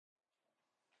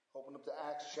Open up to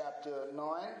Acts chapter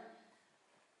 9.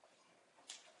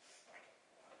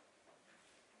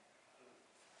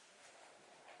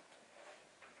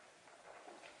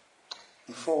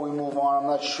 Before we move on, I'm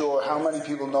not sure how many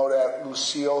people know that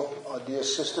Lucille, our dear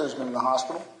sister, has been in the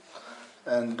hospital.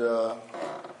 And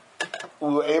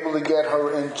we were able to get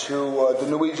her into the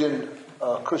Norwegian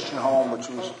Christian home, which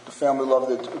was, the family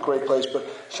loved it, a great place. But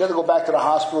she had to go back to the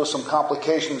hospital with some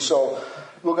complications. So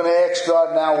we're going to ask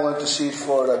God now, we'll intercede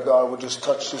for her, that God will just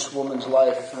touch this woman's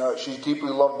life. She's deeply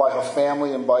loved by her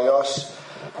family and by us.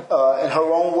 In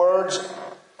her own words,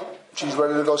 she's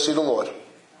ready to go see the Lord.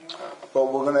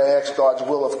 But we're going to ask God's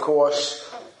will, of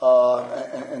course,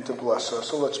 and to bless her.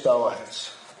 So let's bow our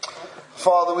heads.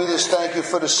 Father, we just thank you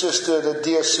for the sister, the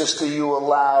dear sister you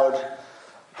allowed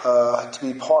to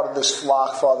be part of this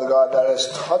flock, Father God, that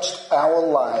has touched our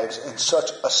lives in such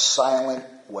a silent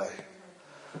way.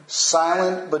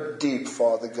 Silent but deep,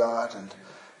 Father God. And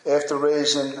after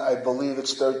raising, I believe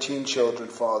it's 13 children,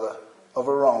 Father, of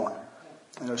her own.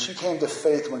 She came to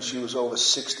faith when she was over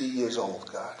 60 years old,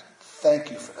 God.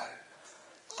 Thank you for that.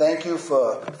 Thank you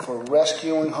for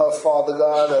rescuing her, Father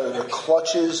God, out of the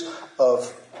clutches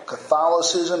of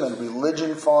Catholicism and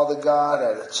religion, Father God,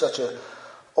 at such an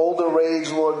older age,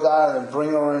 Lord God, and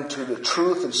bring her into the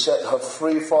truth and set her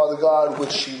free, Father God,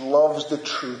 which she loves the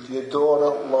truth. Your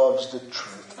daughter loves the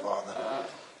truth, Father.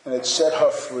 And it set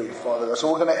her free, Father God.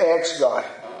 So we're going to ask God,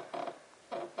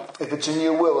 if it's in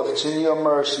your will, if it's in your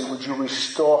mercy, would you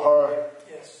restore her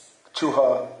to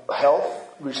her health?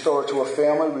 Restore her to her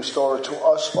family, restore her to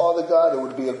us, Father God. It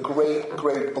would be a great,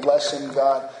 great blessing,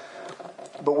 God.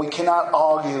 But we cannot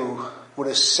argue with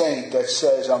a saint that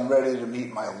says, I'm ready to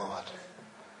meet my Lord.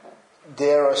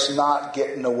 Dare us not get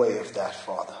in the way of that,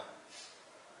 Father.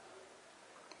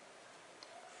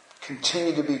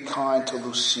 Continue to be kind to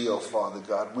Lucille, Father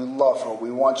God. We love her. We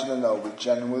want you to know we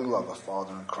genuinely love her,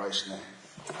 Father, in Christ's name.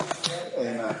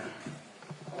 Amen.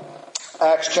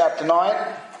 Acts chapter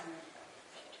 9.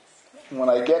 When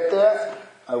I get there,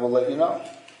 I will let you know.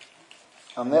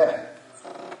 I'm there.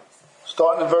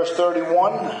 Starting in verse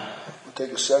 31. We'll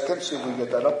take a second, see if we can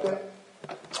get that up there.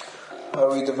 I'll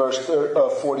read to verse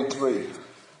 43.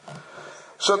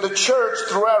 So the church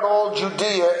throughout all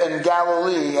Judea and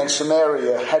Galilee and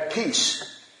Samaria had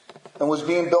peace and was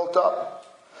being built up.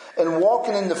 And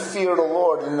walking in the fear of the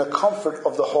Lord and in the comfort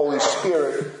of the Holy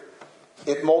Spirit,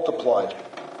 it multiplied.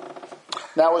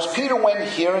 Now as Peter went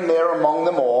here and there among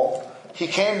them all, he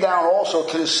came down also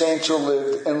to the saints who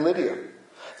lived in Lydia.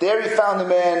 There he found a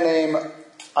man named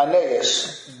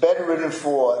Aeneas, bedridden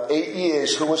for 8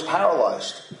 years, who was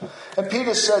paralyzed. And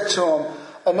Peter said to him,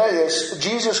 Aeneas,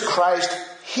 Jesus Christ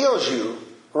heals you.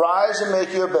 Rise and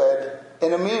make your bed.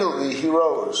 And immediately he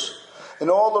rose. And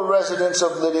all the residents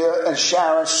of Lydia and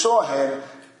Sharon saw him,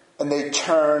 and they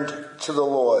turned to the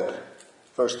Lord.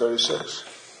 Verse 36.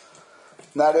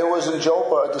 Now there was in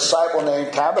Joppa a disciple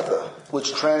named Tabitha,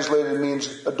 which translated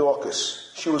means a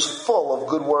Dorcas. She was full of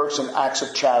good works and acts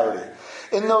of charity.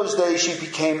 In those days she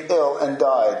became ill and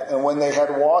died, and when they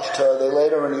had washed her, they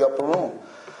laid her in the upper room.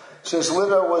 Since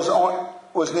Lydda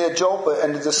was near Joppa,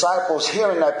 and the disciples,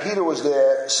 hearing that Peter was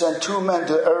there, sent men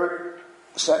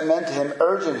to him,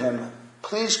 urging him,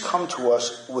 please come to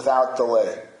us without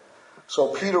delay.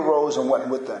 So Peter rose and went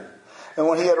with them. And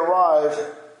when he had arrived,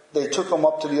 they took him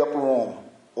up to the upper room.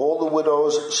 All the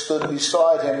widows stood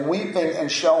beside him, weeping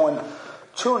and showing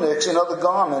tunics and other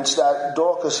garments that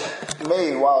Dorcas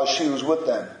made while she was with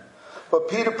them. But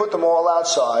Peter put them all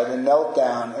outside and knelt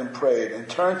down and prayed, and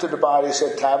turned to the body and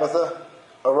said, Tabitha,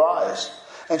 arise.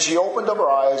 And she opened up her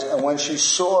eyes, and when she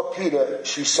saw Peter,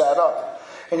 she sat up.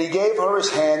 And he gave her his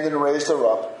hand and raised her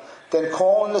up. Then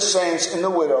calling the saints and the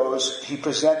widows, he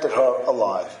presented her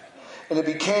alive. And it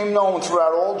became known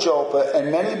throughout all Joppa,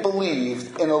 and many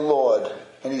believed in the Lord.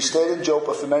 And he stayed in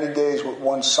Joppa for many days with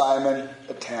one Simon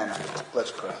a tanner.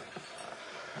 Let's pray.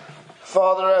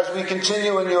 Father, as we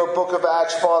continue in your book of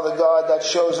Acts, Father God, that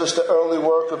shows us the early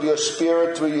work of your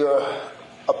Spirit through your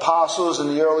apostles in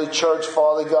the early church,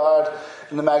 Father God,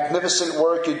 and the magnificent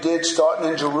work you did starting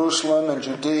in Jerusalem and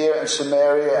Judea and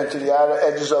Samaria and to the outer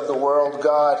edges of the world,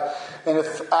 God. And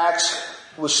if Acts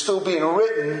was still being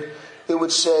written, it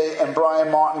would say, and Brian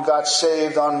Martin got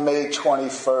saved on May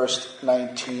 21st,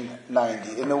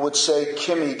 1990. And it would say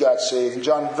Kimmy got saved, and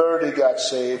John Verdi got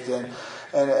saved,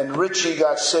 and Richie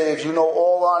got saved. You know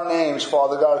all our names,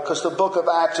 Father God, because the book of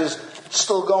Acts is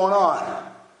still going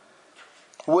on.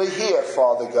 We're here,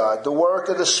 Father God. The work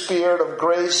of the Spirit of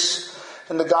grace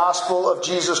and the gospel of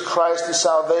Jesus Christ and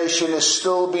salvation is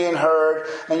still being heard,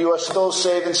 and you are still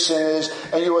saving sinners,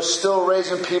 and you are still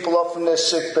raising people up from their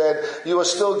sickbed. You are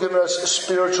still giving us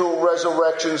spiritual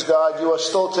resurrections, God. You are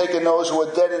still taking those who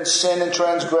are dead in sin and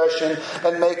transgression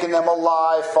and making them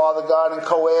alive, Father God, and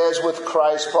co-heirs with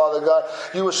Christ, Father God.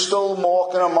 You are still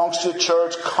walking amongst your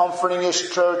church, comforting your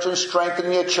church and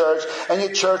strengthening your church, and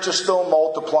your church is still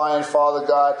multiplying, Father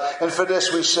God. And for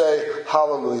this we say,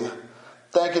 hallelujah.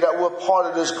 Thank you that we're part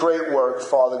of this great work,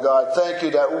 Father God. Thank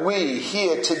you that we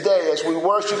here today, as we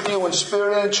worship you in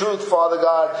spirit and in truth, Father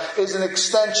God, is an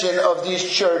extension of these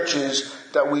churches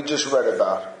that we just read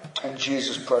about. In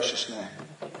Jesus' precious name.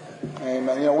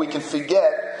 Amen. We can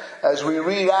forget as we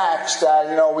read Acts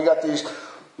that, we got these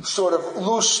sort of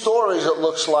loose stories, it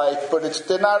looks like, but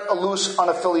they're not loose,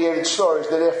 unaffiliated stories.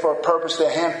 They're there for a purpose.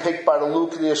 They're handpicked by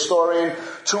Luke, the historian,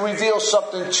 to reveal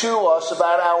something to us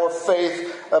about our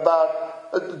faith, about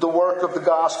the work of the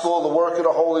gospel, the work of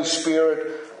the Holy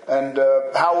Spirit, and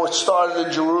how it started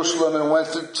in Jerusalem and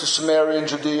went to Samaria and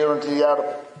Judea and to the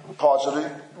outer parts of the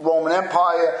Roman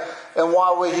Empire, and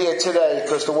why we're here today,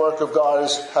 because the work of God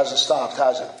hasn't stopped,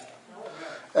 has it?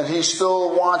 And He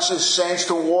still wants His saints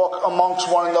to walk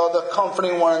amongst one another,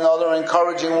 comforting one another,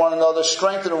 encouraging one another,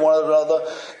 strengthening one another,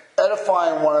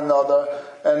 edifying one another,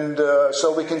 and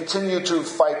so we continue to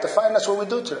fight the fight, and that's what we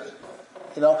do today.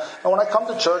 And when I come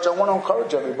to church, I want to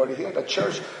encourage everybody here at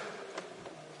church.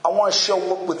 I want to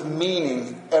show up with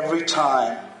meaning every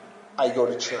time I go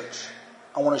to church.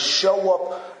 I want to show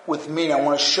up with meaning. I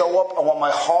want to show up. I want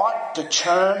my heart to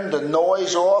turn the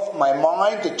noise off, my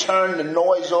mind to turn the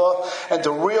noise off, and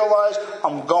to realize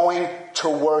I'm going to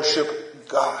worship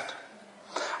God.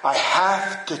 I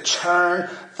have to turn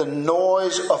the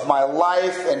noise of my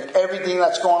life and everything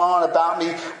that's going on about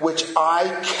me, which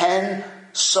I can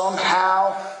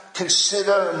somehow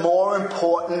consider more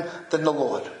important than the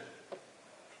Lord.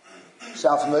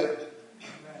 Sound familiar?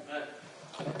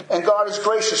 And God is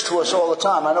gracious to us all the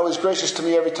time. I know He's gracious to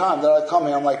me every time that I come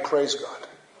here. I'm like, praise God.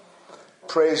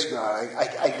 Praise God.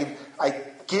 I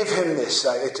give Him this.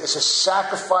 It's a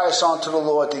sacrifice unto the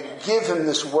Lord to give Him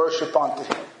this worship unto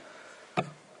Him.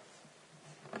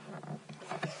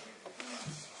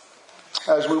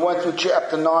 As we went through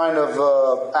chapter 9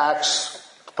 of Acts,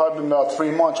 probably about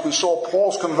 3 months, we saw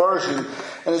Paul's conversion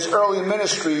and his early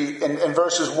ministry in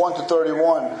verses 1 to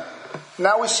 31.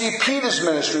 Now we see Peter's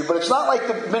ministry, but it's not like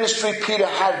the ministry Peter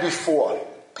had before.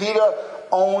 Peter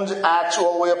owns Acts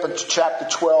all the way up into chapter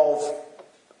 12,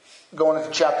 going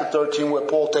into chapter 13 where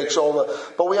Paul takes over.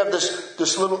 But we have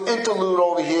this little interlude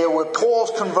over here with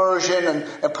Paul's conversion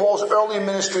and Paul's early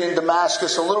ministry in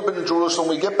Damascus, a little bit in Jerusalem.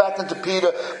 We get back into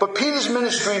Peter. But Peter's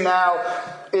ministry now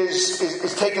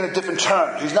is taking a different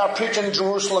turn. He's not preaching in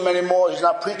Jerusalem anymore. He's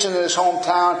not preaching in his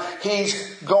hometown.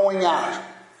 He's going out,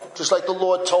 just like the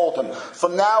Lord told him.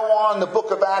 From now on, in the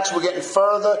book of Acts, we're getting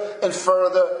further and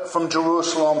further from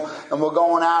Jerusalem, and we're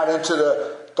going out into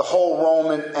the whole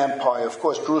Roman Empire. Of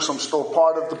course, Jerusalem's still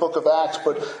part of the book of Acts,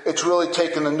 but it's really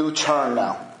taken a new turn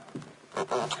now.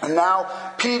 And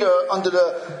now Peter, under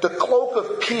the cloak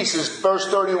of peace, as verse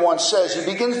 31 says,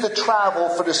 he begins to travel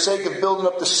for the sake of building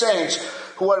up the saints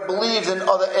who had believed in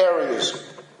other areas.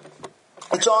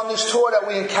 It's on this tour that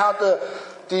we encounter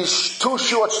these two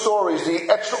short stories,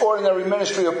 the extraordinary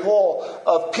ministry of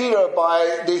Peter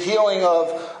by the healing of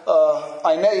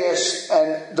Aeneas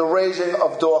and the raising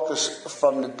of Dorcas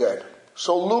from the dead.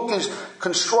 So Luke is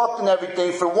constructing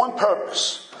everything for one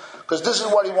purpose, because this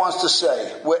is what he wants to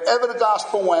say. Wherever the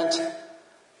gospel went,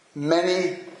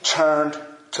 many turned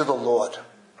to the Lord.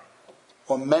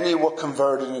 Or many were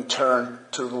converted and turned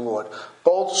to the Lord.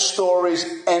 Both stories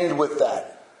end with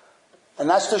that. And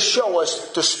that's to show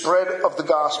us the spread of the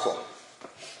gospel.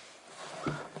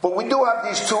 But we do have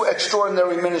these two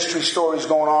extraordinary ministry stories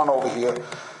going on over here.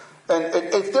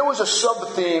 And if there was a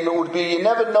sub-theme, it would be, you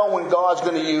never know when God's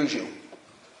going to use you.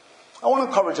 I want to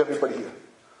encourage everybody here.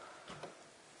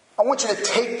 I want you to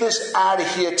take this out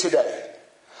of here today.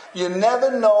 You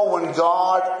never know when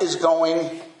God is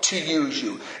going to use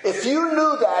you. If you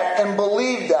knew that and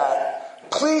believed that,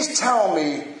 please tell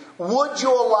me, would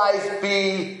your life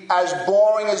be as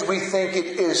boring as we think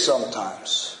it is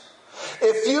sometimes?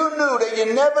 If you knew that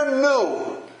you never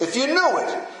knew, if you knew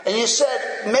it, and you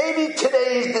said, maybe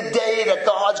today's the day that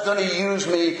God's going to use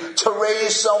me to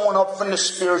raise someone up from the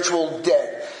spiritual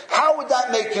dead, how would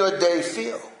that make your day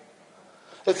feel?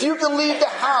 If you can leave the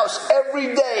house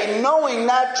every day knowing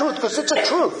that truth, because it's a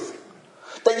truth,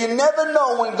 that you never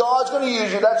know when God's going to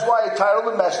use you. That's why I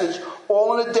titled the message,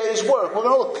 All in a Day's Work. We're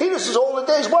going to look, Peter says all in a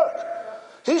day's work.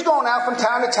 He's going out from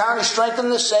town to town. He's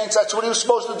strengthening the saints. That's what he was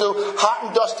supposed to do. Hot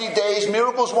and dusty days.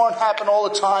 Miracles weren't happening all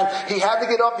the time. He had to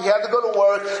get up. He had to go to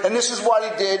work. And this is what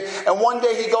he did. And one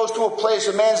day he goes to a place.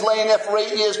 A man's laying there for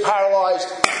 8 years paralyzed.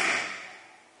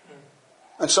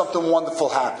 And something wonderful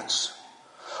happens.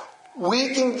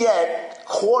 We can get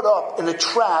caught up in the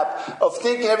trap of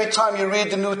thinking every time you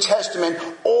read the New Testament,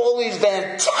 all these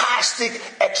fantastic,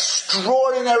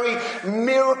 extraordinary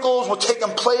miracles were taking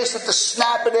place at the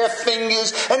snap of their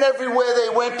fingers, and everywhere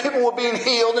they went, people were being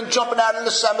healed and jumping out in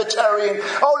the cemetery, and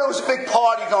there was a big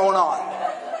party going on.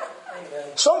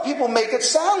 Some people make it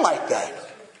sound like that.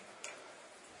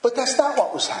 But that's not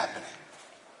what was happening.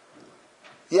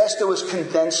 Yes, there was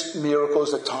condensed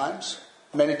miracles at times.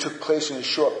 Many took place in a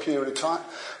short period of time.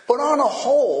 But on the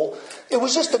whole, it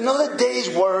was just another day's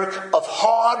work of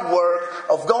hard work,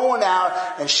 of going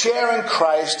out and sharing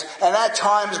Christ. And at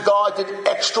times, God did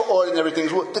extraordinary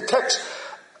things. The text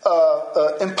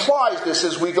implies this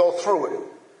as we go through it.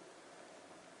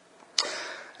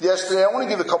 Yesterday, I want to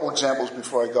give a couple examples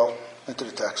before I go into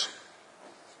the text.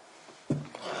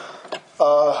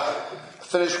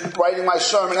 Finished writing my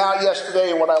sermon out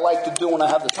yesterday, and what I like to do when I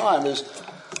have the time is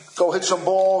go hit some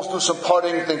balls, do some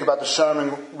putting, think about the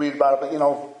sermon, read about it.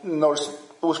 But, notice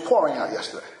it was pouring out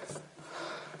yesterday.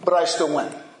 But I still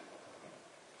went.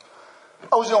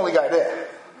 I was the only guy there,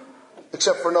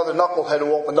 except for another knucklehead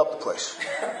who opened up the place.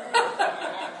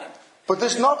 But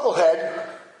this knucklehead,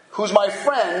 who's my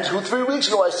friend, who 3 weeks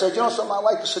ago I said, something, I'd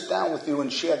like to sit down with you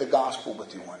and share the gospel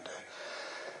with you one day.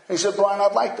 And he said, Brian,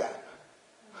 I'd like that.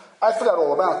 I forgot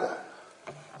all about that.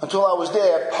 Until I was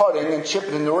there putting and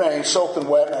chipping in the rain, soaking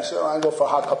wet, and I said, I'll go for a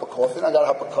hot cup of coffee. And I got a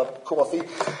hot cup of coffee.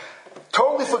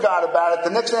 Totally forgot about it.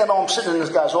 The next day I know I'm sitting in this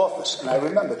guy's office, and I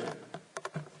remembered.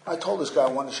 I told this guy I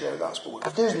wanted to share the gospel with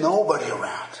him. But there's nobody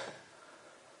around.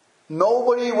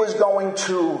 Nobody was going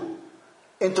to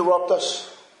interrupt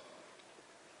us.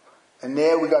 And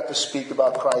there we got to speak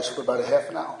about Christ for about a half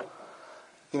an hour.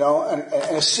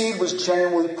 And a seed was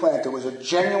genuinely planted. It was a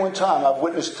genuine time. I've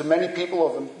witnessed to many people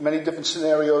over many different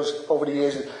scenarios over the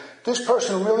years. This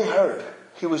person really heard.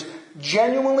 He was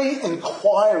genuinely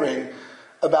inquiring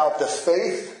about the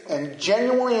faith and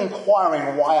genuinely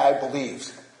inquiring why I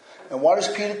believed. And what does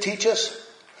Peter teach us?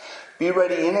 Be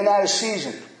ready in and out of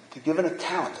season to give an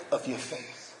account of your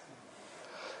faith.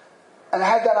 And I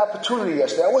had that opportunity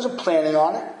yesterday. I wasn't planning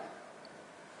on it.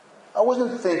 I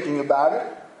wasn't thinking about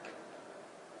it.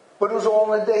 But it was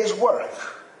all in a day's work.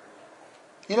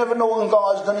 You never know when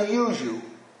God's going to use you.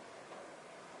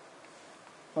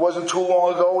 It wasn't too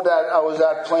long ago that I was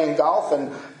out playing golf,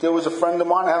 and there was a friend of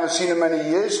mine, I haven't seen him in many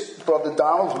years, Brother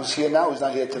Donald, who's here now. He's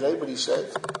not here today, but he's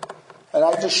saved. And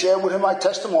I just shared with him my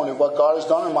testimony of what God has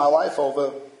done in my life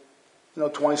over,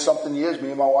 20-something years, me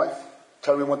and my wife.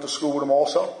 Terry went to school with him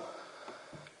also.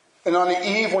 And on the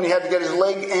eve when he had to get his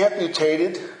leg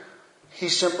amputated, he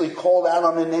simply called out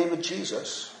on the name of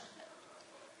Jesus.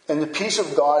 And the peace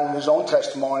of God in his own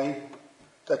testimony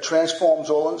that transforms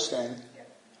all understanding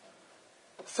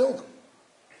filled him.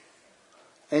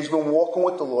 And he's been walking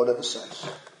with the Lord ever since.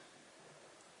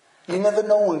 You never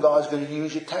know when God's going to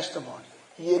use your testimony.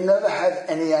 You never have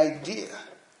any idea.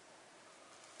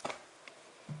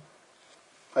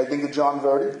 I think of John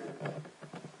Verdi,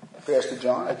 Pastor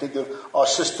John. I think of our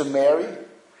sister Mary,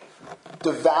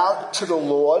 devout to the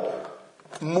Lord,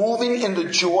 moving in the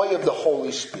joy of the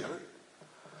Holy Spirit.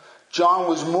 John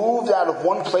was moved out of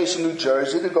one place in New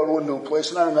Jersey to go to a new place.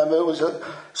 And I remember it was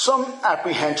some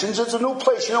apprehensions. It's a new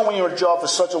place, when you're in a job for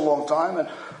such a long time. And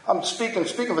I'm speaking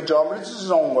for John, but it's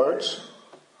his own words.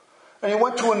 And he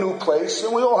went to a new place,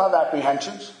 and we all have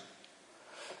apprehensions.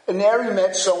 And there he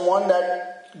met someone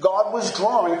that God was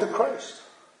drawing to Christ.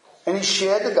 And he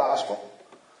shared the gospel.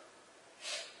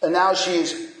 And now she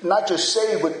is not just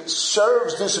saved, but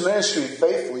serves this ministry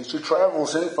faithfully. She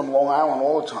travels in from Long Island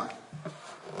all the time.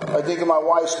 I think of my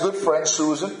wife's good friend,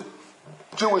 Susan,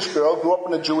 Jewish girl, grew up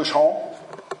in a Jewish home,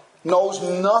 knows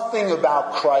nothing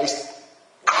about Christ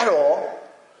at all.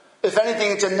 If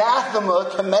anything, it's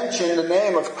anathema to mention the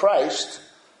name of Christ.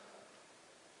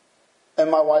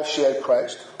 And my wife shared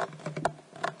Christ.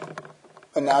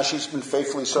 And now she's been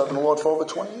faithfully serving the Lord for over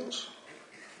 20 years.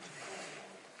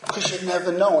 Because you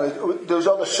never know. There's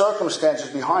other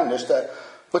circumstances behind this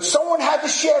but someone had to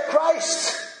share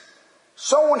Christ.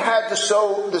 Someone had to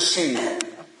sow the seed.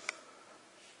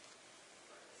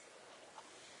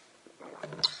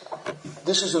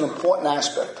 This is an important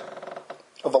aspect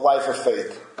of a life of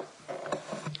faith.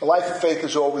 A life of faith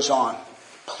is always on.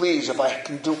 Please, if I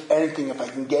can do anything, if I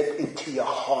can get into your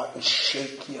heart and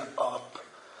shake you up,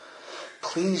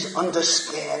 please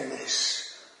understand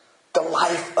this. The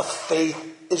life of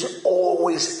faith is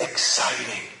always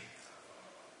exciting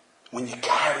when you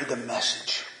carry the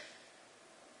message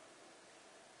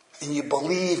and you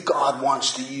believe God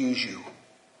wants to use you.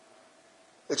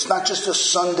 It's not just a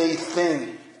Sunday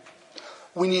thing.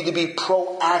 We need to be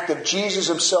proactive. Jesus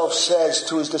himself says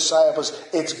to his disciples,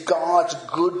 it's God's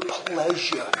good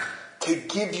pleasure to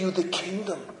give you the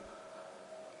kingdom.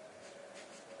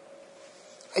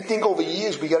 I think over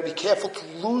years we got to be careful to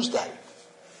lose that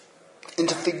and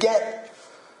to forget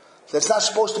that it's not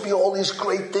supposed to be all these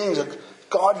great things.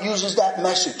 God uses that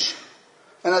message.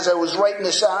 And as I was writing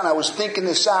this out and I was thinking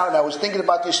this out and I was thinking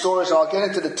about these stories, and I'll get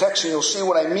into the text and you'll see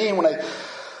what I mean when I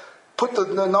put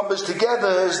the numbers together,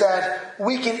 is that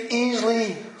we can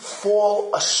easily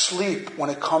fall asleep when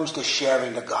it comes to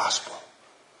sharing the gospel.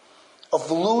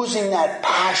 Of losing that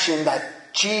passion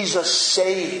that Jesus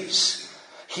saves.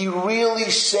 He really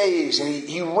saves, and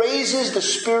he raises the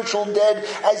spiritual dead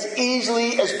as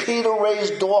easily as Peter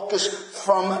raised Dorcas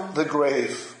from the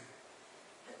grave.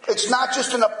 It's not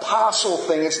just an apostle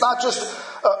thing. It's not just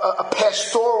a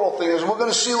pastoral thing. As we're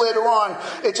going to see later on,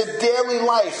 it's a daily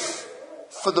life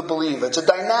for the believer. It's a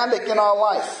dynamic in our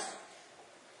life.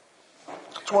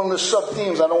 It's one of the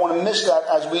sub-themes. I don't want to miss that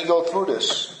as we go through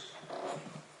this.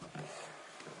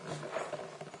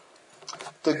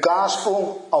 The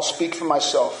gospel, I'll speak for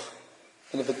myself.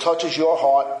 And if it touches your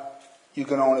heart, you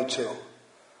can own it too.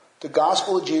 The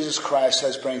gospel of Jesus Christ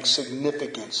has brought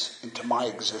significance into my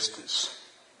existence.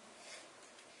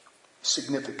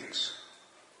 Significance.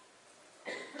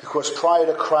 Because prior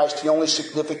to Christ, the only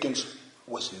significance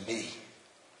was me.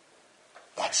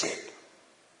 That's it.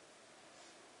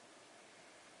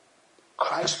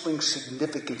 Christ brings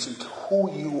significance into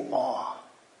who you are.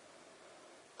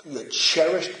 You're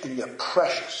cherished and you're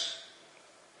precious.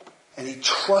 And he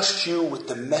trusts you with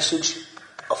the message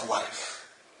of life.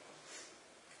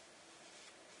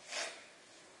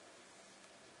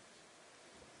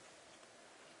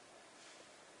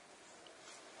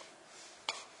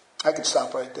 I could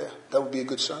stop right there. That would be a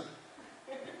good sermon.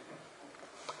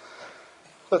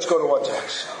 Let's go to our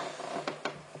text.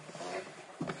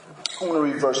 I want to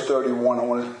read verse 31. I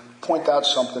want to point out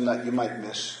something that you might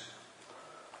miss.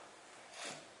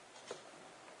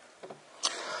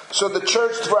 So the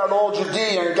church throughout all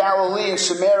Judea and Galilee and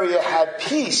Samaria had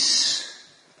peace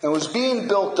and was being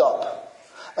built up.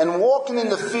 And walking in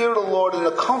the fear of the Lord and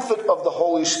the comfort of the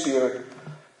Holy Spirit,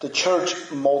 the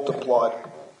church multiplied.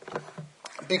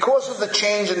 Because of the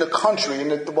change in the country,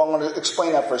 and I'm going to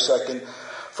explain that for a second,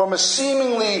 from a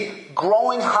seemingly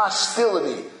growing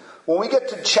hostility, when we get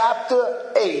to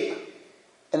chapter 8,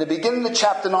 and the beginning of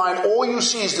chapter 9, all you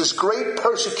see is this great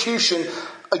persecution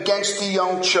against the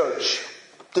young church.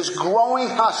 This growing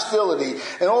hostility.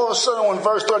 And all of a sudden, in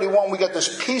verse 31, we get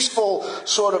this peaceful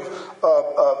sort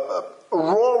of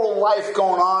rural life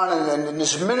going on, and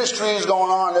this ministry is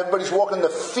going on. Everybody's walking in the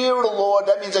fear of the Lord.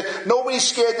 That means that nobody's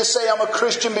scared to say I'm a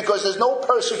Christian because there's no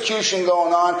persecution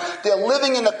going on. They're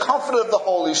living in the comfort of the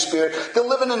Holy Spirit. They're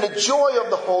living in the joy of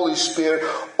the Holy Spirit.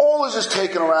 All this is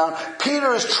taken around.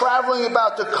 Peter is traveling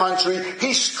about the country.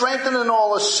 He's strengthening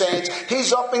all the saints.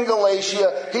 He's up in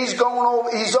Galatia. He's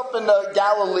up in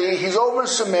Galilee. He's over in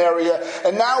Samaria.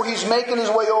 And now he's making his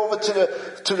way over to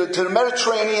the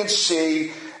Mediterranean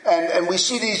Sea. And we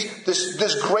see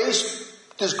this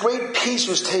great peace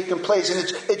was taking place, and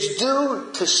it's due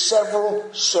to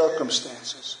several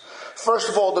circumstances. First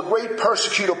of all, the great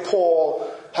persecutor Paul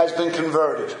has been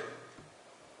converted.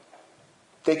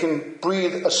 They can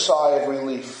breathe a sigh of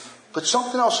relief. But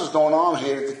something else is going on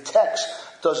here that the text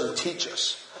doesn't teach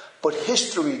us, but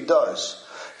history does.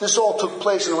 This all took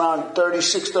place in around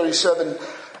 36, 37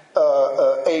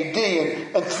 AD,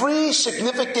 and three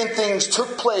significant things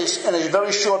took place in a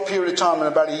very short period of time, in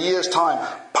about a year's time.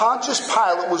 Pontius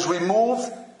Pilate was removed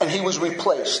and he was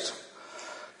replaced.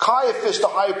 Caiaphas, the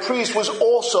high priest, was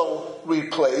also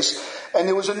replaced, and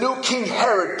there was a new King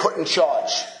Herod put in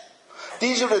charge.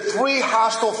 These are the three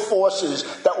hostile forces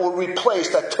that were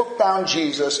replaced, that took down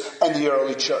Jesus and the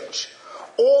early church.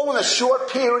 All in a short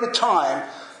period of time.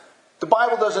 The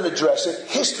Bible doesn't address it.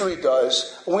 History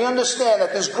does. And we understand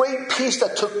that this great peace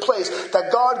that took place,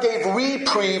 that God gave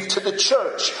reprieve to the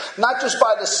church, not just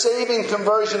by the saving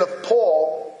conversion of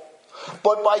Paul,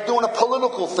 but by doing a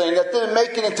political thing that didn't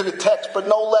make it into the text, but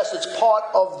no less, it's part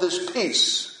of this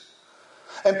peace.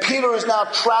 And Peter is now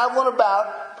traveling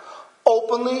about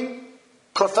openly,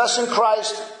 professing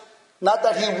Christ, not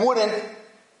that he wouldn't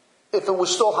if it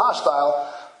was still hostile,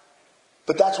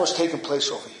 but that's what's taking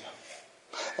place over here.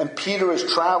 And Peter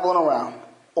is traveling around.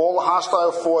 All the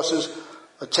hostile forces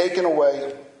are taken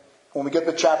away. When we get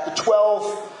to chapter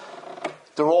 12,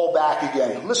 they're all back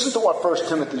again. Listen to what 1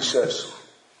 Timothy says.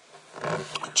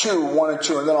 2, 1 and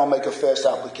 2, and then I'll make a fast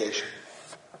application.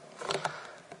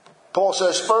 Paul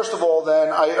says, first of all, then,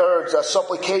 I urge that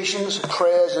supplications,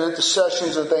 prayers, and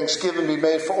intercessions and thanksgiving be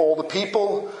made for all the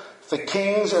people, for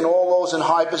kings and all those in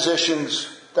high positions,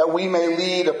 that we may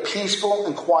lead a peaceful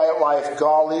and quiet life,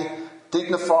 godly,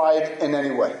 dignified in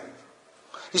any way.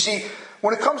 You see,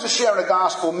 when it comes to sharing the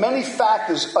gospel, many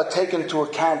factors are taken into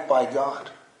account by God.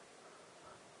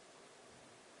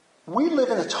 We live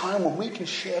in a time when we can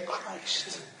share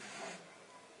Christ.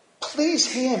 Please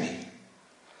hear me.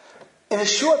 In a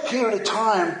short period of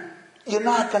time, you're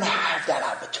not going to have that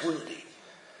opportunity.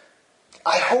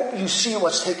 I hope you see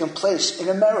what's taking place in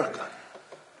America.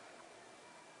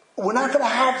 We're not going to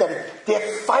have that.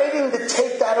 They're fighting to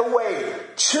take that away.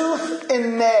 Tooth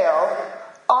and nail,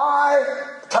 eye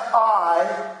to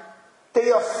eye.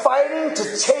 They are fighting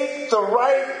to take the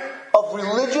right of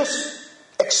religious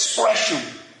expression.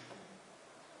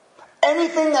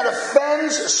 Anything that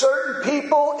offends certain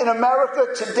people in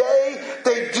America today,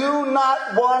 they do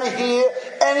not want to hear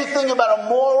anything about a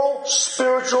moral,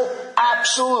 spiritual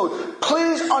absolute.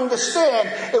 Please understand,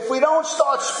 if we don't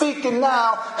start speaking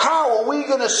now, how are we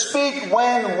going to speak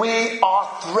when we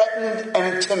are threatened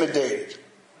and intimidated?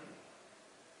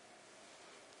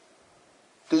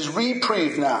 There's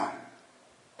reprieve now.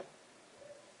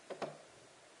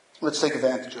 Let's take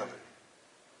advantage of it.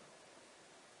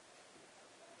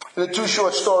 In the 2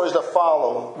 short stories that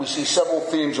follow, we see several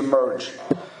themes emerge.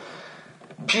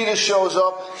 Peter shows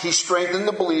up, he strengthened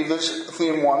the believers,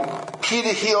 theme 1.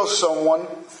 Peter heals someone,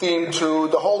 theme 2.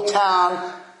 The whole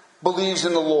town believes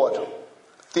in the Lord,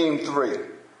 theme 3.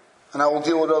 And I will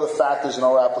deal with other factors in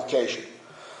our application.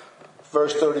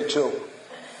 Verse 32.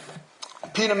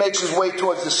 Peter makes his way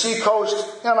towards the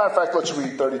seacoast. Matter of fact, let's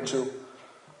read 32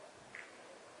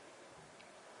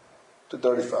 to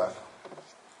 35.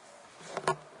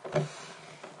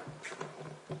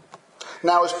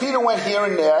 Now, as Peter went here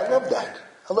and there, I love that.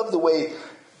 I love the way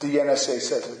the NSA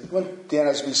says it. When the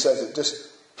NSB says it,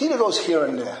 Peter goes here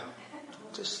and there.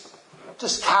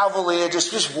 Just cavalier,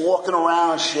 just walking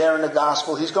around, sharing the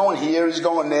gospel. He's going here, he's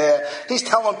going there. He's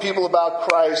telling people about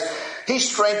Christ. He's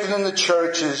strengthening the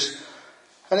churches.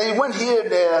 And he went here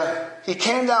and there. He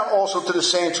came down also to the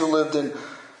saints who lived in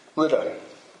Lydda.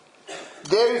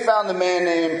 There he found a man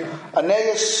named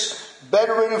Aeneas,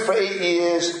 bedridden for 8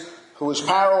 years, who was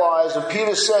paralyzed. And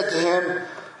Peter said to him,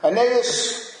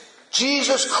 Aeneas,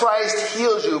 Jesus Christ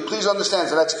heals you. Please understand,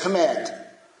 so that's a command.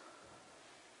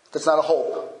 That's not a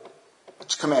hope.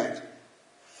 It's a command.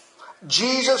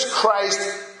 Jesus Christ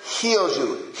heals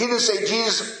you. He didn't say,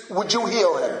 Jesus, would you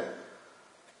heal him?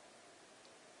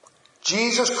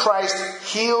 Jesus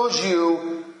Christ heals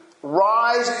you.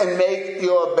 Rise and make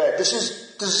your bed. This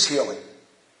is healing.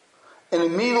 And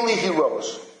immediately he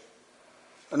rose.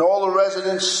 And all the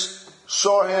residents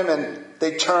saw him and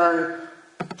they turned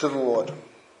to the Lord.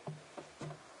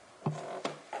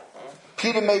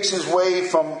 Peter makes his way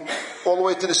all the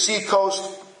way to the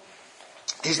seacoast.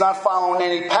 He's not following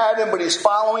any pattern, but he's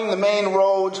following the main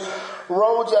roads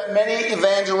that many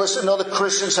evangelists and other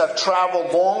Christians have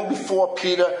traveled long before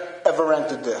Peter ever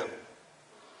entered there.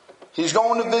 He's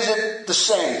going to visit the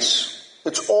saints.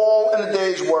 It's all in a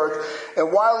day's work.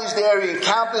 And while he's there, he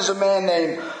encounters a man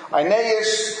named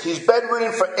Aeneas. He's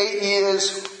bedridden for 8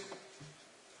 years.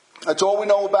 That's all we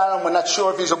know about him. We're not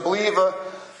sure if he's a believer.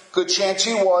 Good chance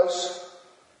he was,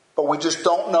 but we just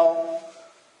don't know.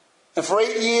 And for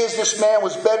 8 years, this man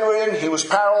was bedridden. He was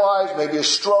paralyzed, maybe a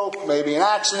stroke, maybe an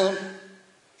accident.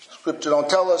 Scripture don't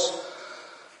tell us.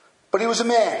 But he was a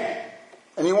man.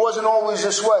 And he wasn't always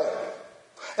this way.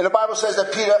 And the Bible says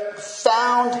that Peter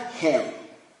found him.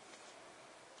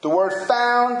 The word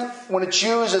found, when it's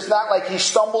used, it's not like he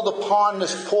stumbled upon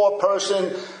this poor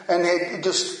person and it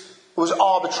was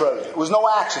arbitrary. It was no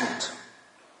accident.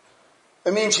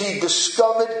 It means he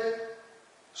discovered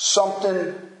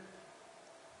something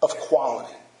of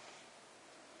quality.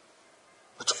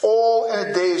 It's all in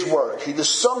a day's work. He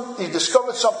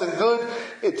discovered something good.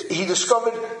 He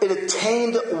discovered it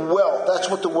attained wealth. That's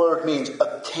what the word means,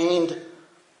 obtained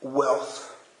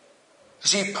wealth. You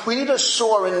see, Peter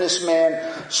saw in this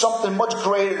man something much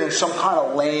greater than some kind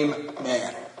of lame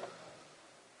man.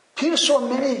 Peter saw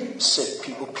many sick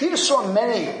people. Peter saw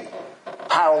many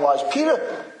paralyzed.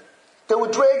 They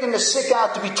were dragging the sick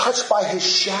out to be touched by his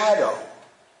shadow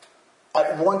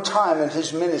at one time in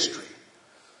his ministry.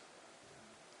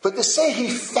 But to say he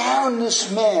found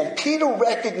this man, Peter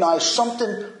recognized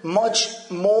something much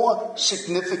more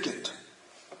significant.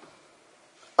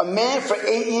 A man for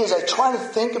 8 years, I try to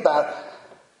think about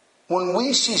when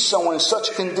we see someone in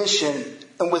such condition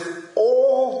and with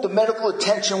all the medical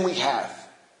attention we have,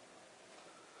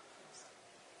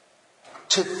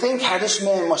 to think how this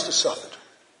man must have suffered.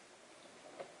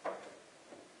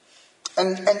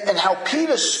 And how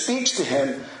Peter speaks to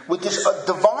him with this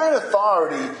divine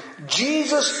authority.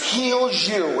 Jesus heals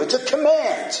you. It's a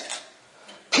command.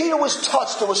 Peter was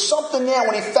touched. There was something there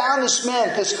when he found this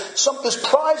man, this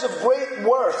prize of great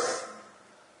worth.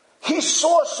 He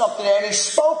saw something there and he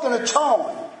spoke in a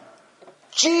tone.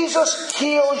 Jesus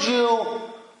heals you.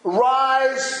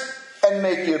 Rise and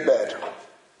make your bed.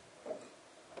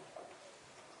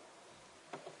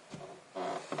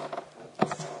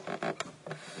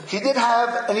 He didn't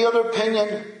have any other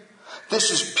opinion. This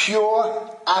is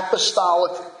pure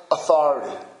apostolic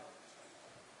authority.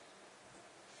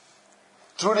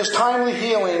 Through this timely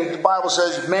healing, the Bible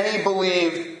says, many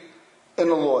believed in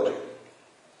the Lord.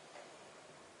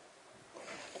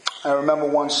 I remember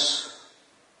once,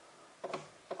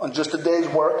 on just a day's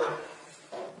work,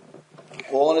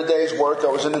 all in a day's work, I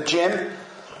was in the gym.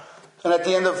 And at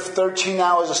the end of 13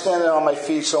 hours of standing on my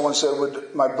feet, someone said,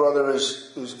 my brother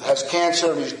has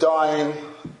cancer, he's dying,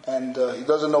 and he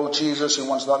doesn't know Jesus, he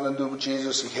wants nothing to do with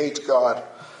Jesus, he hates God.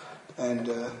 And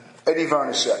Eddie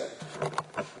Vernon said,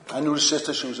 I knew the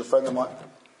sister, she was a friend of mine.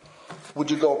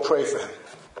 Would you go pray for him?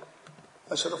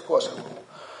 I said, of course I will.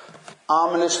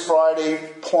 Ominous Friday,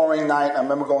 pouring night, I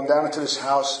remember going down into this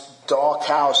house, dark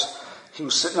house. He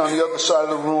was sitting on the other side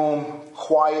of the room,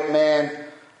 quiet man,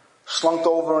 slumped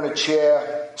over in a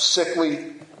chair,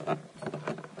 sickly.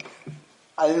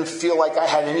 I didn't feel like I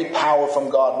had any power from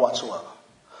God whatsoever.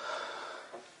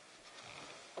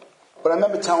 But I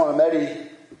remember telling him, Eddie,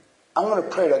 I'm going to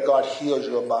pray that God heals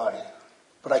your body,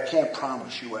 but I can't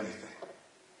promise you anything.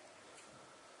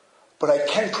 But I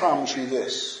can promise you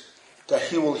this, that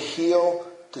He will heal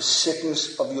the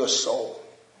sickness of your soul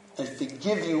and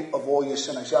forgive you of all your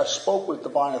sin. I spoke with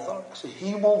divine authority. I said,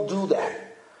 He will do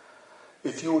that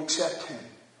if you accept Him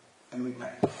and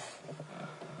repent.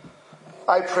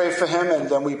 I prayed for him, and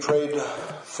then we prayed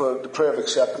for the prayer of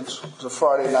acceptance. It was a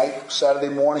Friday night. Saturday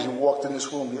morning, he walked in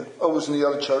this room here. Oh, it was in the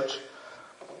other church.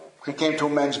 He came to a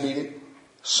men's meeting.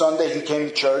 Sunday, he came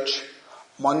to church.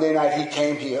 Monday night, he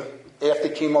came here after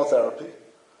chemotherapy.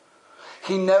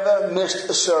 He never missed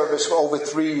a service for over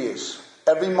 3 years.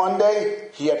 Every Monday,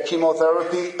 he had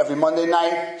chemotherapy. Every Monday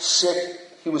night, sick.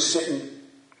 He was sitting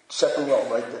second row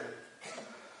right there.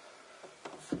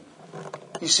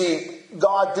 You see,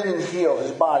 God didn't heal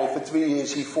his body. For 3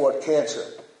 years he fought cancer.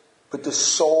 But the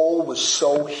soul was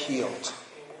so healed.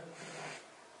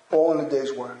 All in a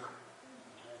day's work.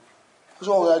 It was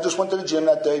all, I just went to the gym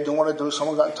that day, didn't want to do it.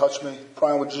 Someone got in touch with me.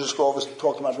 Brian, would you just go over and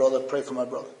talk to my brother, pray for my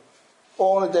brother?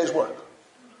 All in a day's work.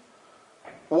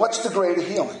 What's the greater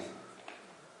healing?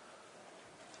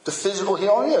 The physical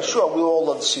healing? Yeah, sure, we all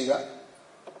love to see that.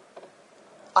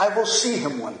 I will see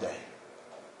him one day.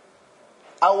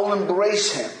 I will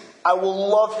embrace him. I will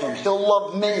love him. He'll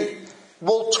love me.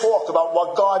 We'll talk about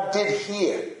what God did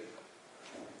here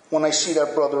when I see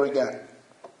that brother again.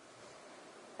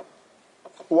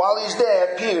 While he's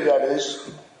there, Peter that is,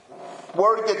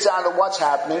 word gets out of what's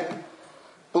happening.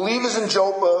 Believers in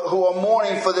Joppa who are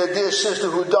mourning for their dear sister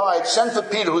who died send for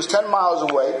Peter, who's 10 miles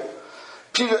away.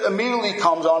 Peter immediately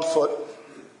comes on foot.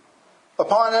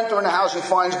 Upon entering the house, he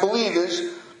finds believers,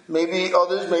 maybe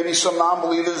others, maybe some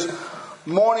non-believers,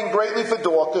 mourning greatly for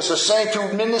Dorcas, a saint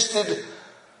who ministered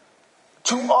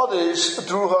to others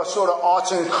through her sort of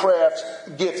arts and crafts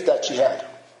gift that she had.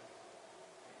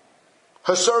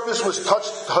 Her service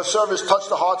touched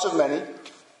the hearts of many,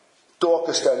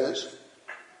 Dorcas that is.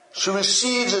 She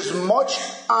receives as much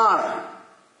honor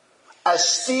as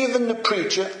Stephen the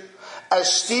preacher,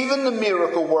 as Stephen the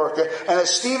miracle worker, and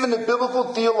as Stephen the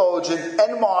biblical theologian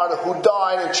and martyr who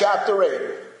died in chapter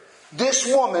 8. This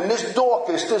woman, this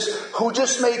Dorcas, who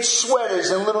just made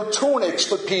sweaters and little tunics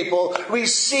for people,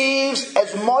 receives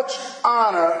as much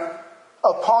honor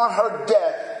upon her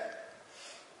death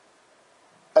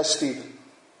as Stephen.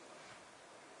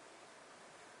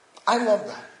 I love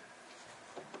that.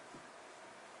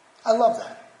 I love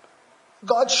that.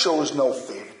 God shows no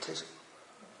favoritism.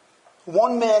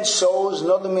 One man sows,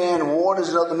 another man waters,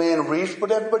 another man reaps,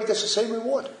 but everybody gets the same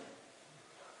reward.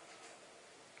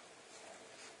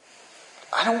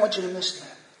 I don't want you to miss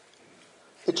that.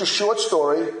 It's a short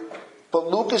story, but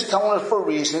Luke is telling it for a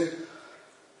reason.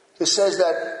 It says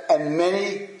that, and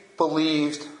many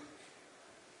believed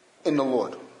in the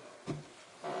Lord.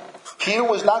 Peter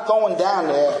was not going down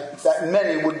there that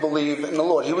many would believe in the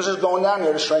Lord. He was just going down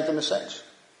there to strengthen the saints.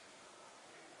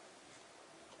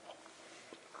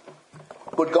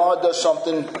 But God does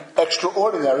something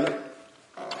extraordinary,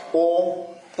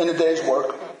 all in a day's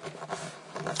work.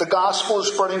 The gospel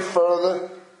is spreading further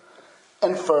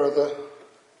and further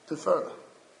and further.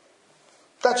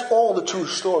 That's all the two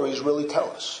stories really tell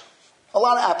us. A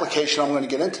lot of application, I'm going to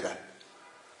get into that.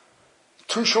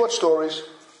 Two short stories.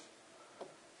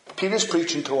 Peter's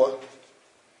preaching tour.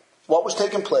 What was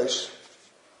taking place.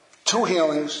 Two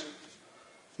healings.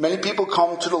 Many people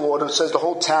come to the Lord, and it says the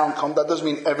whole town come. That doesn't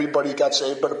mean everybody got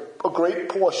saved, but a great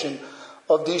portion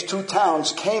of these two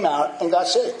towns came out and got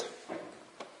saved.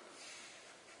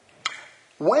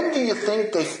 When do you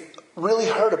think they really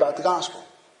heard about the gospel?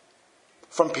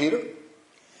 From Peter?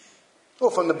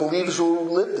 Or from the believers who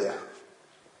lived there?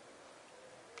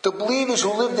 The believers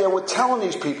who lived there were telling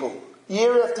these people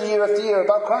year after year after year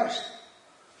about Christ.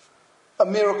 A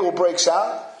miracle breaks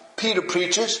out. Peter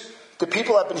preaches. The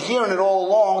people have been hearing it all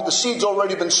along. The seed's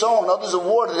already been sown. Others have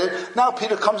watered it. Now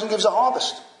Peter comes and gives a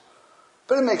harvest.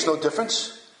 But it makes no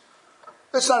difference.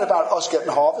 It's not about us getting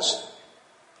a harvest.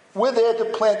 We're there to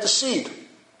plant the seed.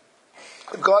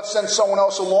 If God sends someone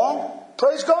else along,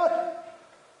 praise God.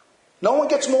 No one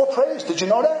gets more praise. Did you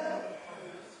know that?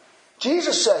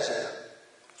 Jesus says it.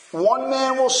 One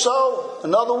man will sow,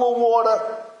 another will water,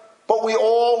 but we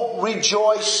all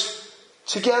rejoice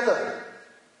together.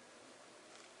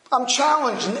 I'm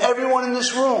challenging everyone in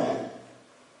this room.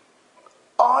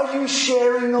 Are you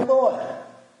sharing the Lord?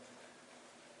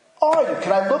 Are you?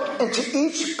 Can I look into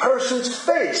each person's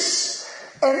face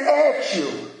and ask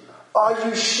you, are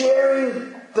you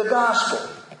sharing the gospel?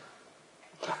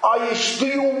 Do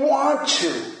you want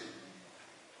to?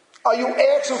 Are you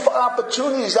asking for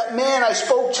opportunities? That man I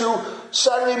spoke to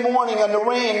Saturday morning in the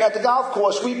rain at the golf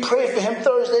course, we prayed for him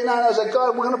Thursday night. I was like,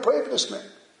 God, we're going to pray for this man.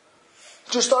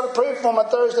 Just started praying for him on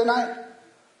Thursday night.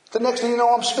 The next thing you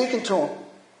know, I'm speaking to him.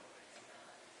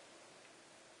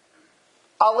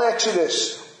 I'll ask you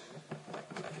this.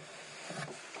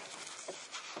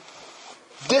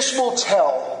 This will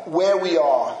tell where we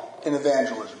are in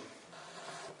evangelism.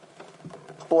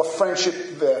 Or friendship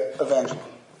evangelism.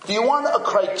 Do you want a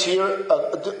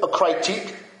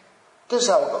critique? This is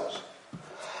how it goes.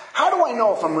 How do I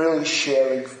know if I'm really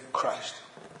sharing Christ?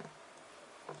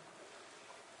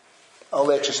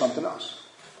 I'll ask you something else.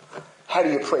 How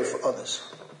do you pray for others?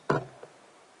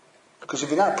 Because if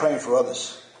you're not praying for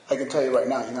others, I can tell you right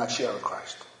now, you're not sharing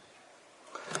Christ.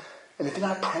 And if you're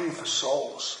not praying for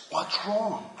souls, what's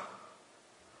wrong?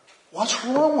 What's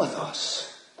wrong with us?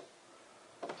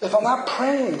 If I'm not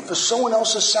praying for someone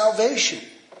else's salvation,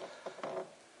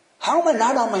 how am I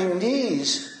not on my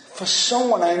knees for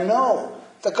someone I know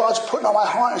that God's putting on my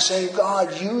heart and saying,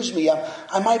 God, use me.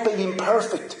 I might be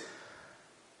imperfect.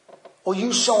 Or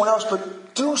use someone else,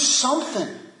 but do something.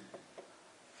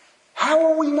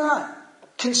 How are we not?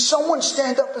 Can someone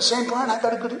stand up and say, Brian, I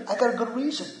got a good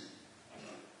reason.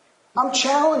 I'm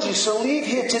challenging you to leave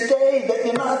here today that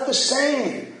you're not the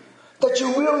same. That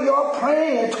you really are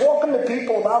praying and talking to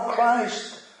people about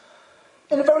Christ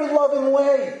in a very loving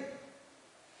way.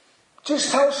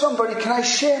 Just tell somebody, can I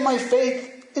share my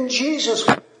faith in Jesus?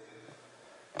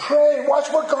 Pray. Watch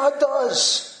what God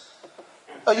does.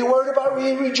 Are you worried about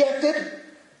being rejected?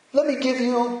 Let me give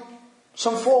you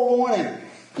some forewarning.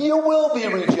 You will be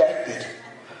rejected.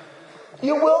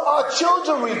 You will. Our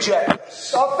children reject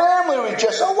us. Our family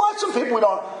rejects us. Oh, what? Some people we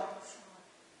don't.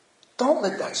 Don't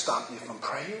let that stop you from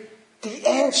praying. The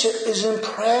answer is in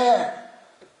prayer.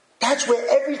 That's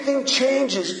where everything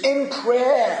changes, in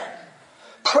prayer.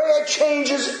 Prayer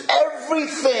changes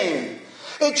everything.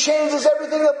 It changes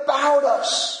everything about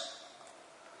us.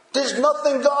 There's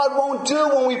nothing God won't do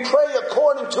when we pray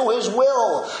according to His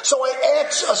will. So I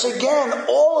ask us again,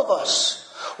 all of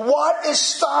us, what is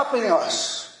stopping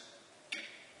us?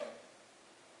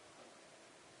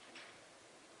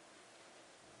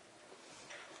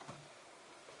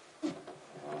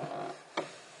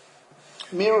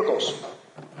 Miracles.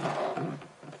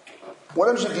 What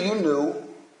happens if you knew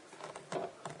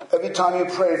every time you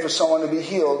prayed for someone to be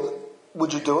healed,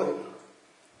 would you do it?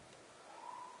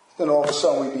 Then all of a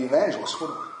sudden we'd be evangelists,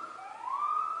 wouldn't we?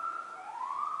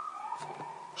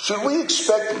 Should we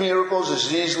expect miracles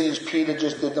as easily as Peter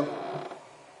just did them?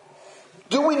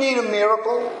 Do we need a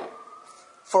miracle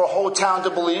for a whole town to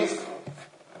believe?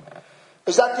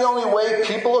 Is that the only way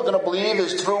people are going to believe,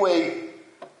 is through a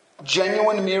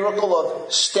genuine miracle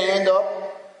of stand up,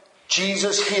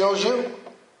 Jesus heals you?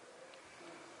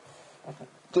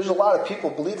 There's a lot of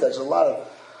people believe that. There's a lot of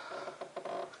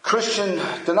Christian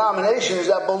denominations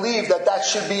that believe that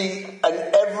should be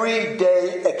an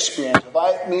everyday experience.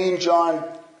 Me and John,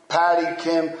 Patty,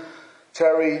 Kim,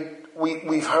 Terry,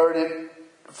 we've heard it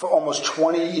for almost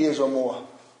 20 years or more.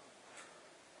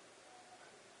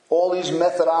 All these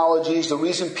methodologies, the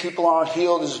reason people aren't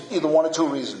healed is either one or two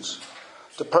reasons.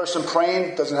 The person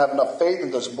praying doesn't have enough faith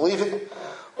and doesn't believe it,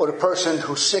 or the person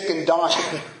who's sick and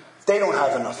dying, they don't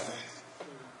have enough faith.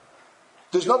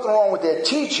 There's nothing wrong with their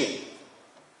teaching.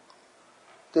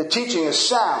 Their teaching is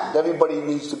sound. Everybody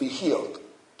needs to be healed.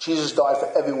 Jesus died for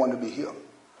everyone to be healed.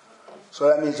 So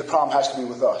that means the problem has to be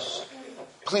with us.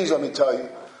 Please let me tell you,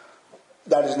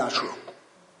 that is not true.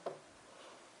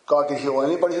 God can heal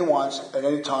anybody he wants at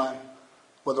any time,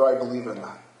 whether I believe it or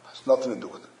not. It has nothing to do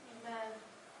with it. Amen.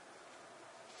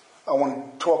 I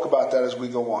want to talk about that as we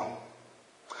go on.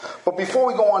 But before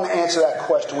we go on to answer that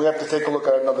question, we have to take a look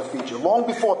at another feature. Long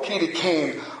before Peter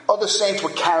came, other saints were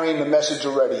carrying the message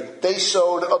already. They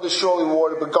sowed, others surely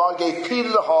watered, but God gave Peter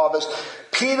the harvest.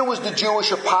 Peter was the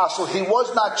Jewish apostle. He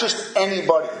was not just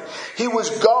anybody. He was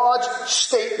God's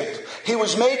statement. He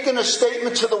was making a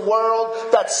statement to the world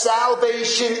that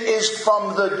salvation is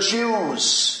from the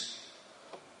Jews.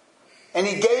 And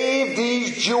he gave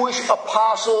these Jewish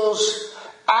apostles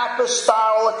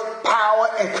apostolic power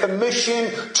and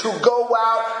commission to go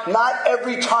out, not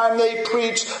every time they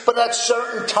preached, but at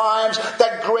certain times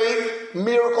that great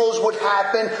miracles would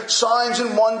happen, signs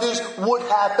and wonders would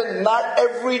happen. Not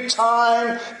every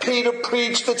time Peter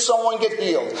preached did someone get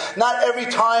healed. Not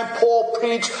every time Paul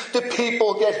preached did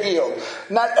people get healed.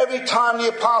 Not every time the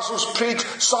apostles preached,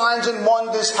 signs and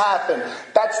wonders happened.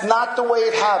 That's not the way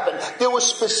it happened. There were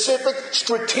specific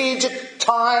strategic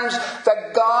times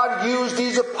that God used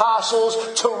these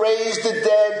apostles to raise the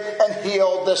dead and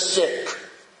heal the sick.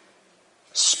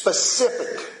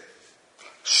 Specific,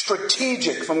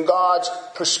 strategic from God's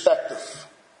perspective.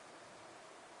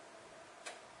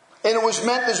 And it was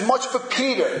meant as much for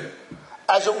Peter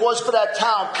as it was for that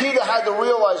town. Peter had to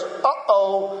realize,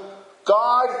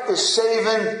 God is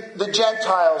saving the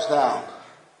Gentiles now.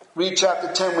 Read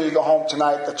chapter 10 when you go home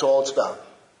tonight. That's all it's about.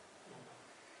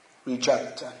 Read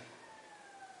chapter 10.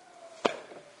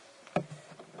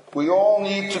 We all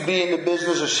need to be in the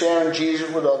business of sharing Jesus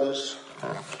with others.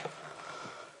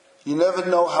 You never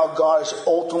know how God is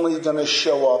ultimately going to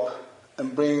show up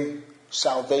and bring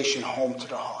salvation home to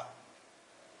the heart.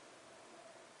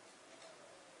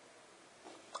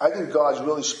 I think God's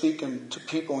really speaking to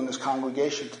people in this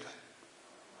congregation today.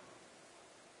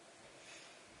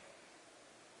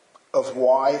 Of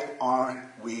why aren't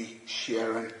we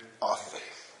sharing our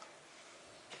faith?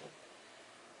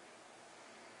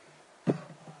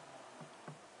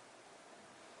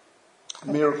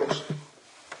 Miracles.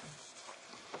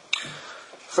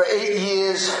 For 8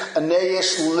 years,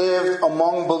 Aeneas lived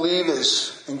among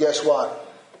believers. And guess what?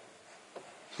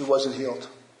 He wasn't healed.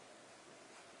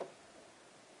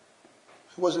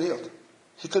 He wasn't healed.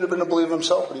 He could have been a believer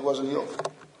himself, but he wasn't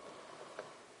healed.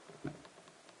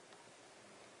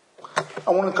 I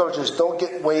want to encourage us, don't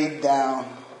get weighed down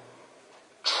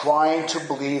trying to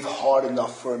believe hard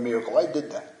enough for a miracle. I did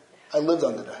that. I lived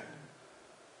under that.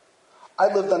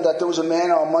 I lived on that. There was a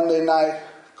man on Monday night,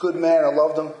 good man, I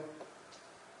loved him,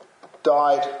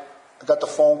 died. I got the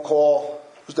phone call.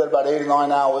 He was dead about 8 or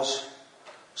 9 hours.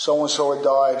 So-and-so had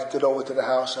died. Get over to the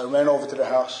house. I ran over to the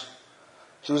house.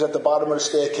 He was at the bottom of the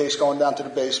staircase going down to the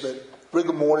basement.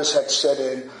 Rigor mortis had set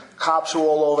in. Cops were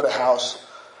all over the house.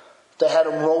 They had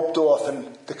him roped off,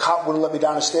 and the cop wouldn't let me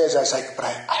down the stairs. I was like, but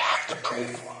I have to pray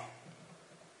for him.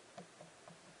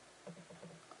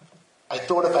 I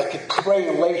thought if I could pray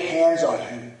and lay hands on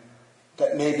him,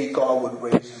 that maybe God would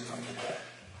raise him from the dead.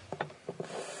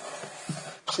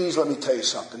 Please let me tell you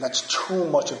something. That's too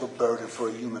much of a burden for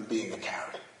a human being to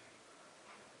carry.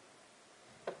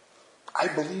 I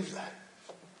believe that.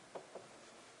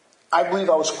 I believe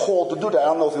I was called to do that. I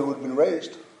don't know if it would have been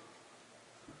raised.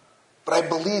 But I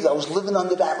believe I was living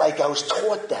under that like I was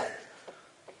taught that.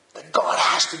 That God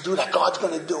has to do that. God's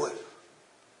going to do it.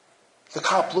 The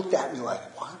cop looked at me like,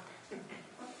 what?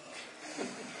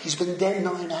 He's been dead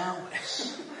 9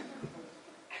 hours.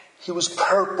 He was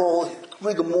purple.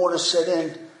 Rigor mortis set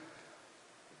in.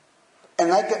 And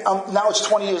now it's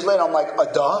 20 years later. I'm like,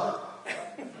 duh.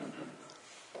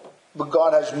 But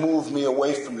God has moved me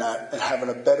away from that and having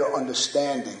a better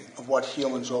understanding of what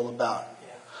healing's all about.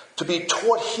 To be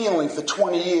taught healing for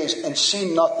 20 years and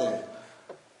see nothing,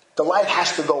 the light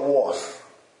has to go off.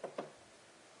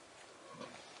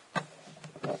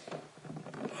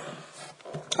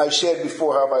 I shared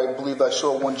before how I believe I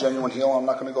saw one genuine healing. I'm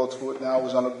not going to go through it now. I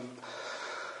was on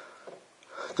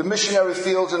the missionary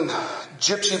fields in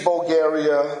Gypsy,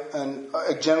 Bulgaria, and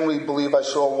I genuinely believe I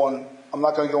saw one. I'm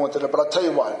not going to go into that, but I'll tell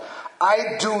you what.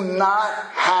 I do not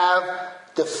have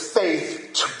the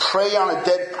faith to pray on a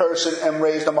dead person and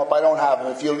raise them up. I don't have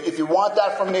it. If you want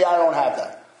that from me, I don't have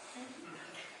that.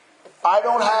 I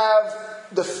don't have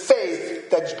the faith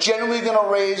that's generally going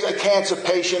to raise a cancer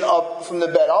patient up from the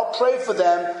bed. I'll pray for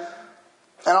them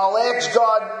and I'll ask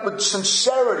God with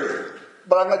sincerity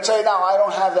But I'm going to tell you now, I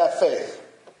don't have that faith.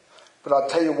 But I'll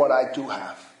tell you what I do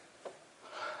have.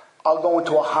 I'll go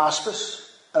into a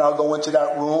hospice, and I'll go into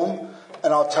that room,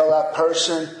 and I'll tell that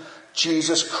person,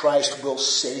 Jesus Christ will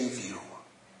save you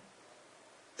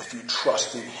if you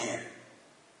trust in Him.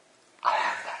 I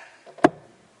have that.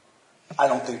 I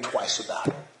don't think twice about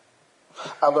it.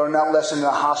 I learned that lesson in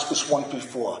a hospice once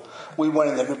before. We went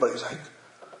in, everybody was like,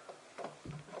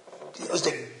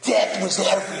 death was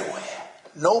everywhere.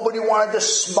 Nobody wanted to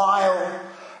smile.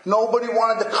 Nobody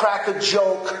wanted to crack a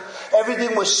joke.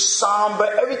 Everything was somber.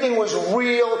 Everything was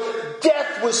real.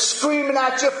 Death was screaming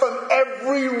at you from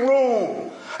every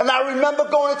room. And I remember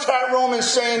going into that room and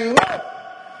saying, no,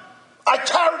 I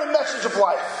carry the message of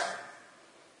life.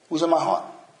 It was in my heart.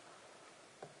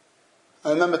 I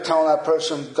remember telling that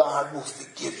person, God will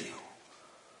forgive you.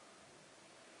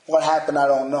 What happened, I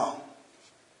don't know.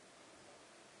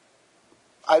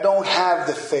 I don't have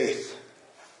the faith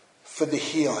for the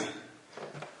healing,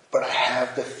 but I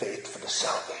have the faith for the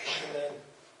salvation. Amen.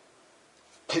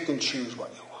 Pick and choose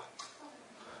what you want.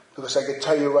 Because I can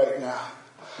tell you right now,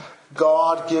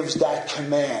 God gives that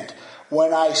command.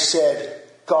 When I said,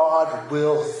 God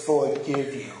will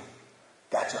forgive you,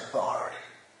 that's authority.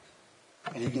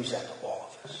 And He gives that to all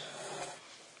of us.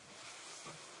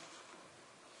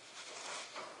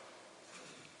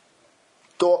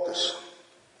 Dorcas.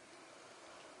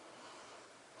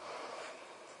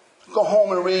 Go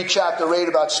home and read chapter 8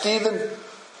 about Stephen.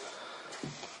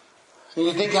 And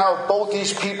you think how both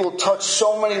these people touched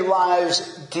so many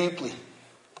lives deeply.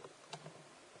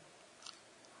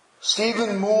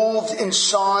 Stephen moved in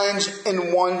signs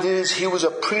and wonders. He was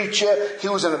a preacher. He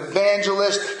was an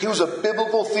evangelist. He was a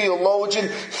biblical theologian.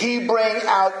 He brought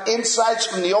out insights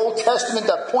from the Old Testament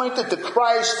that pointed to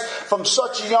Christ from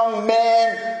such a young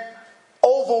man.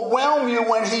 Overwhelm you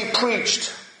when he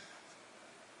preached.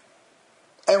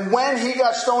 And when he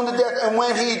got stoned to death and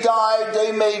when he died,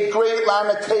 they made great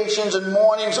lamentations and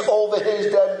mournings over his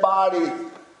dead body.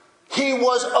 He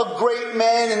was a great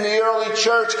man in the early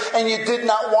church, and you did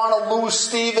not want to lose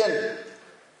Stephen.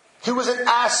 He was an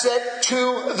asset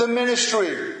to the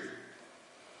ministry.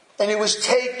 And he was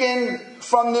taken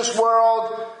from this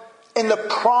world in the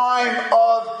prime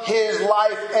of his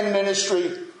life and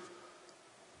ministry.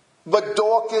 But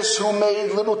Dorcas, who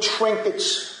made little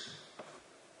trinkets,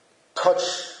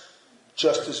 touched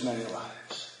just as many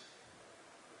lives.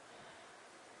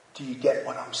 Do you get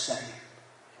what I'm saying?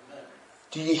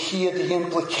 Do you hear the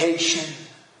implication?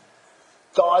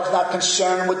 God's not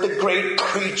concerned with the great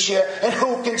preacher and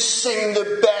who can sing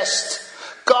the best.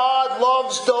 God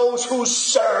loves those who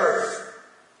serve.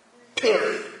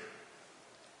 Period.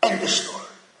 End of story.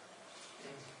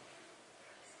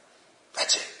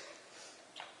 That's it.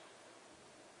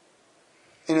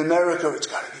 In America, it's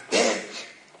got to be big.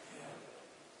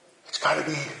 It's got to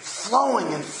be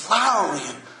flowing and flowery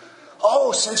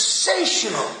and,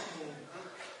 sensational.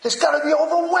 It's got to be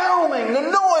overwhelming. The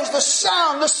noise, the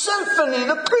sound, the symphony,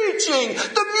 the preaching,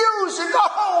 the music.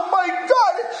 Oh my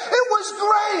God, it was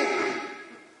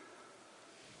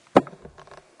great.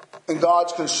 And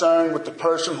God's concerned with the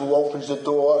person who opens the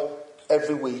door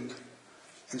every week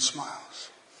and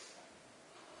smiles.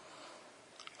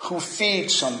 Who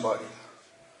feeds somebody.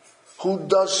 Who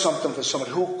does something for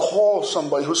somebody. Who calls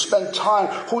somebody. Who spends time.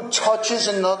 Who touches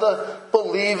another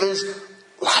believer's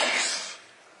life.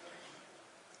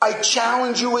 I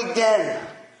challenge you again.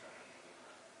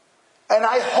 And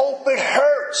I hope it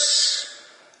hurts.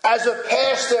 As a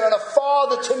pastor and a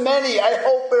father to many, I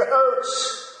hope it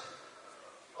hurts.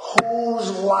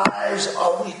 Whose lives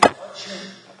are we touching?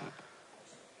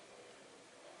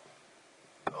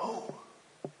 Who?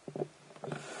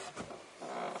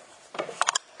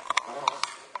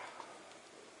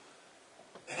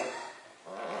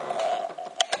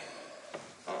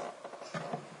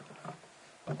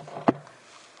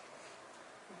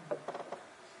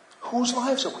 Whose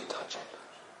lives are we touching?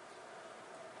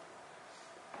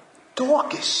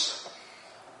 Dorcas.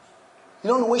 You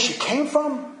don't know where she came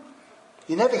from?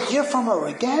 You never hear from her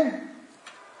again?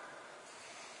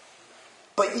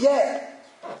 But yet,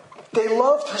 they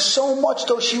loved her so much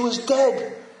though she was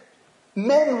dead.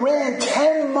 Men ran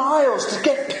 10 miles to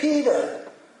get Peter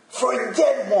for a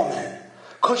dead woman.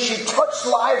 Because she touched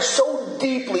lives so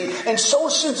deeply and so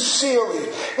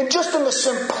sincerely. And just in the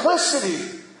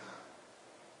simplicity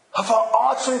of her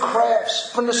arts and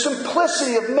crafts, from the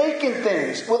simplicity of making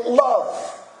things with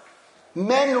love.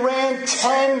 Men ran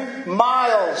 10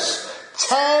 miles.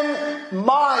 10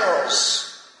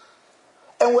 miles.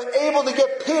 And were able to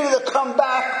get Peter to come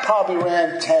back, probably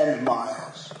ran 10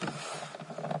 miles.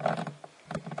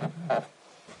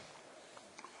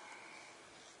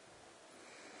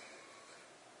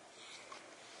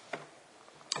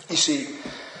 You see,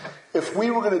 if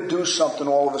we were going to do something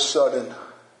all of a sudden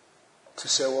to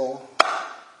say, well,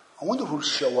 I wonder who'll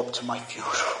show up to my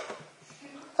funeral.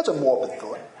 That's a morbid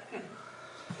thought.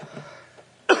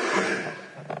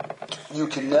 You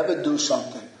can never do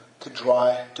something to draw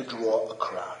a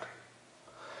crowd.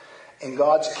 In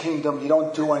God's kingdom, you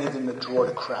don't do anything to draw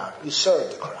the crowd. You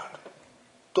serve the crowd.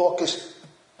 Dorcas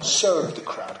served the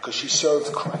crowd because she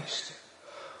served Christ.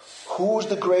 Who's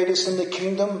the greatest in the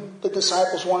kingdom? The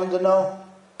disciples wanted to know.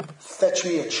 Fetch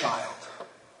me a child.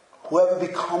 Whoever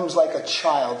becomes like a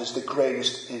child is the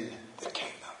greatest in the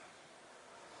kingdom.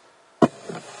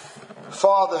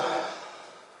 Father,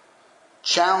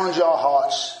 challenge our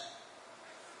hearts.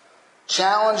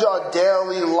 Challenge our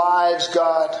daily lives,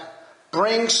 God.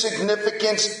 Bring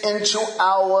significance into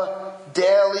our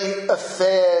daily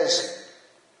affairs.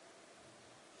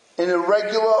 In a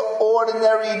regular,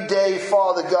 ordinary day,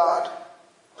 Father God.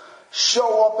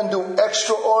 Show up and do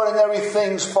extraordinary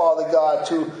things, Father God,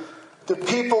 to the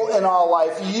people in our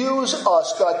life. Use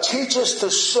us, God. Teach us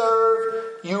to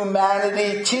serve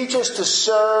humanity. Teach us to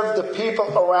serve the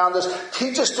people around us.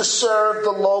 Teach us to serve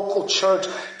the local church.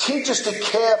 Teach us to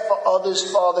care for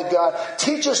others, Father God.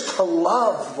 Teach us to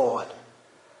love, Lord.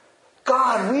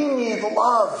 God, we need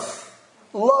love.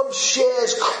 Love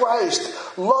shares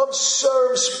Christ. Love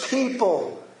serves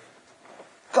people.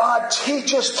 God,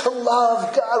 teach us to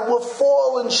love. God, we're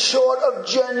falling short of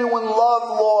genuine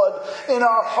love, Lord, in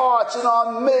our hearts, in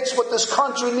our midst, what this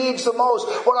country needs the most,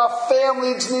 what our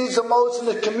families needs the most, and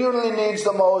the community needs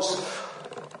the most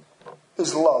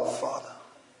is love, Father.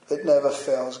 It never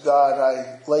fails. God,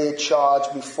 I lay a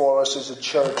charge before us as a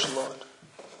church, Lord.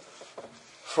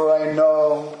 For I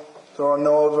know there are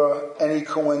never any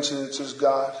coincidences,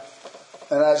 God.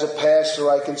 And as a pastor,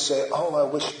 I can say, oh, I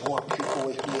wish more people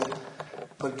were here.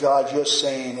 But God, you're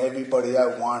saying everybody I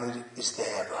wanted is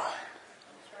there, Brian.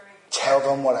 Tell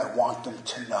them what I want them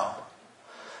to know.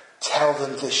 Tell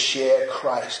them to share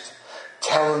Christ.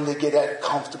 Tell them to get that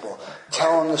comfortable.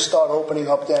 Tell them to start opening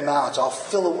up their mouths. I'll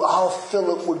fill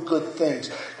it with good things.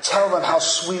 Tell them how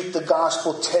sweet the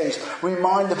gospel tastes.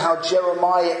 Remind them how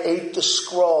Jeremiah ate the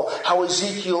scroll, how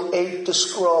Ezekiel ate the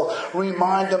scroll.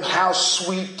 Remind them how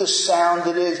sweet the sound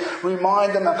it is.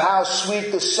 Remind them of how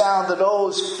sweet the sound of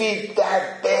those feet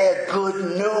that bear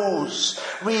good news.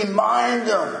 Remind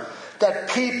them that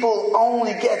people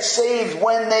only get saved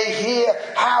when they hear.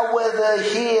 How will they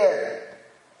hear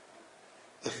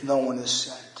if no one is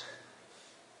sent?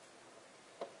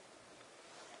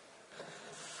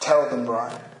 Tell them,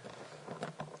 Brian.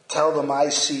 Tell them I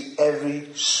see every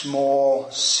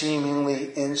small,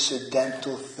 seemingly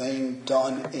incidental thing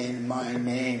done in my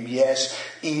name. Yes,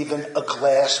 even a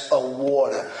glass of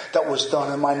water that was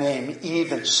done in my name.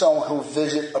 Even someone who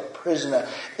visit a prisoner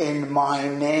in my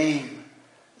name,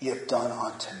 you've done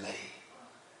unto me.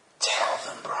 Tell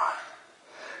them, Brian.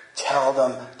 Tell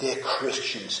them they're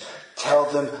Christians. Tell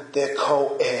them they're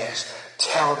co-heirs.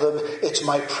 Tell them it's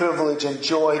my privilege and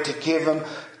joy to give them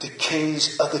the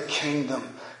keys of the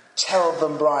kingdom. Tell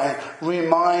them, Brian,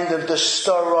 remind them to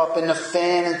stir up and to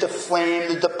fan and to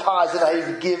flame the deposit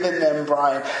I've given them,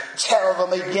 Brian. Tell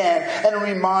them again and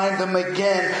remind them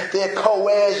again they're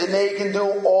co-heirs and they can do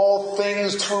all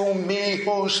things through me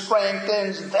who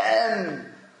strengthens them.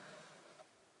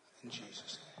 In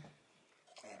Jesus' name.